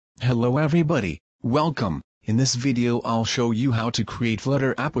Hello everybody, welcome. In this video I'll show you how to create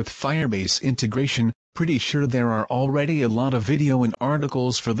Flutter app with Firebase integration. Pretty sure there are already a lot of video and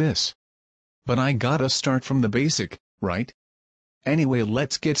articles for this. But I gotta start from the basic, right? Anyway,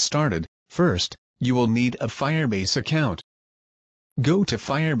 let's get started. First, you will need a Firebase account. Go to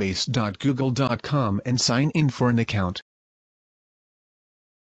firebase.google.com and sign in for an account.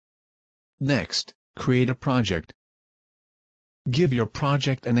 Next, create a project. Give your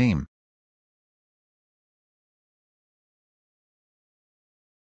project a name.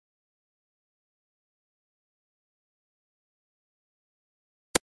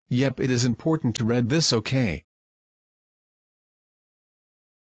 Yep, it is important to read this, okay?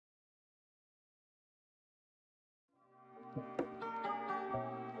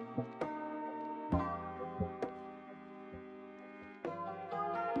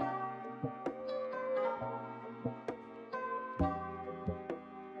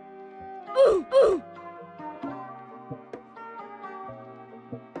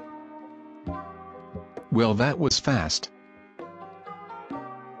 Well, that was fast.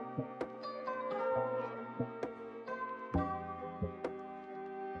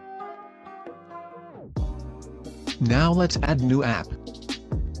 Now let's add new app.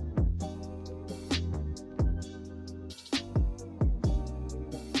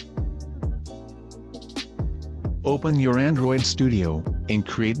 Open your Android Studio and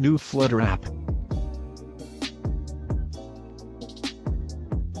create new Flutter app.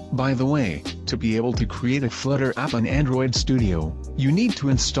 By the way, to be able to create a Flutter app on Android Studio, you need to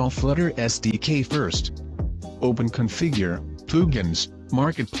install Flutter SDK first. Open Configure, Plugins,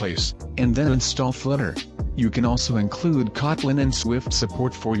 Marketplace, and then install Flutter. You can also include Kotlin and Swift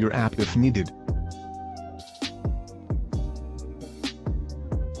support for your app if needed.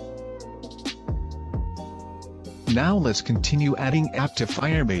 Now let's continue adding app to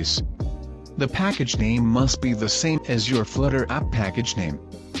Firebase. The package name must be the same as your Flutter app package name.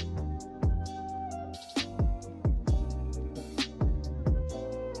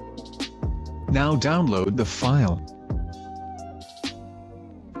 Now download the file.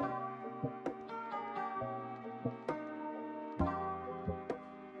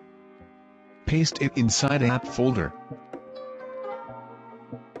 Paste it inside app folder.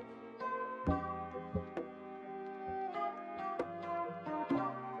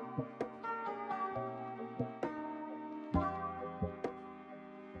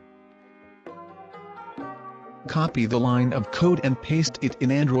 Copy the line of code and paste it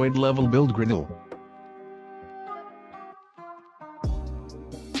in Android level build griddle.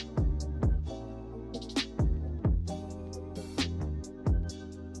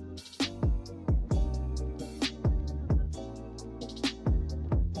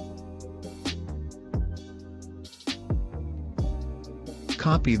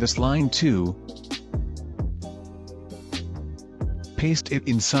 Copy this line too. Paste it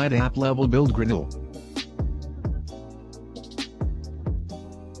inside app level build griddle.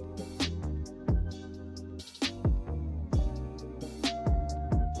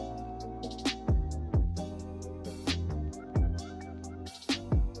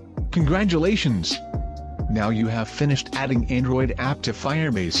 Congratulations! Now you have finished adding Android app to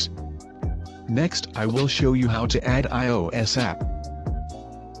Firebase. Next I will show you how to add iOS app.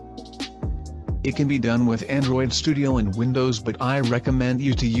 It can be done with Android Studio and Windows, but I recommend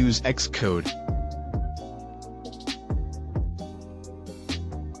you to use Xcode.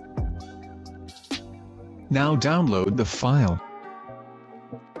 Now download the file.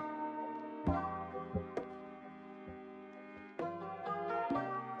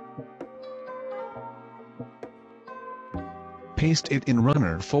 Paste it in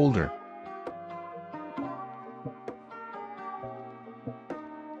Runner folder.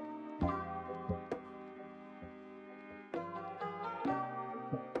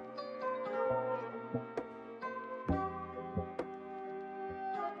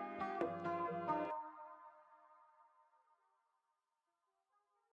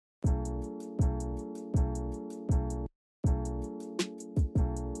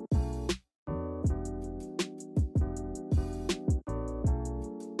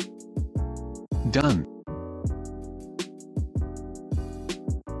 Done.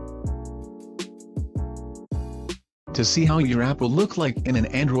 To see how your app will look like in an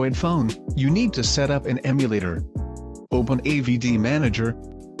Android phone, you need to set up an emulator. Open AVD Manager.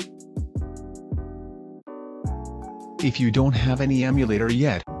 If you don't have any emulator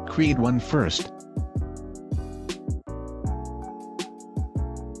yet, create one first.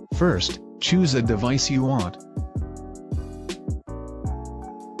 First, choose a device you want.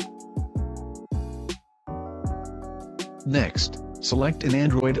 Next, Select an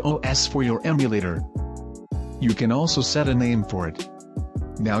Android OS for your emulator. You can also set a name for it.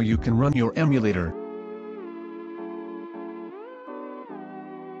 Now you can run your emulator.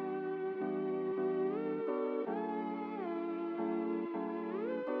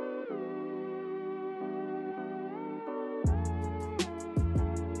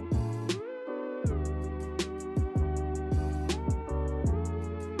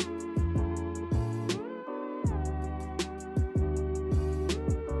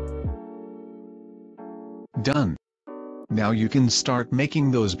 Done. Now you can start making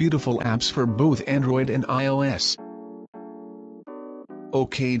those beautiful apps for both Android and iOS.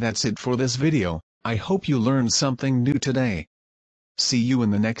 Okay, that's it for this video. I hope you learned something new today. See you in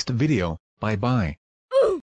the next video. Bye bye.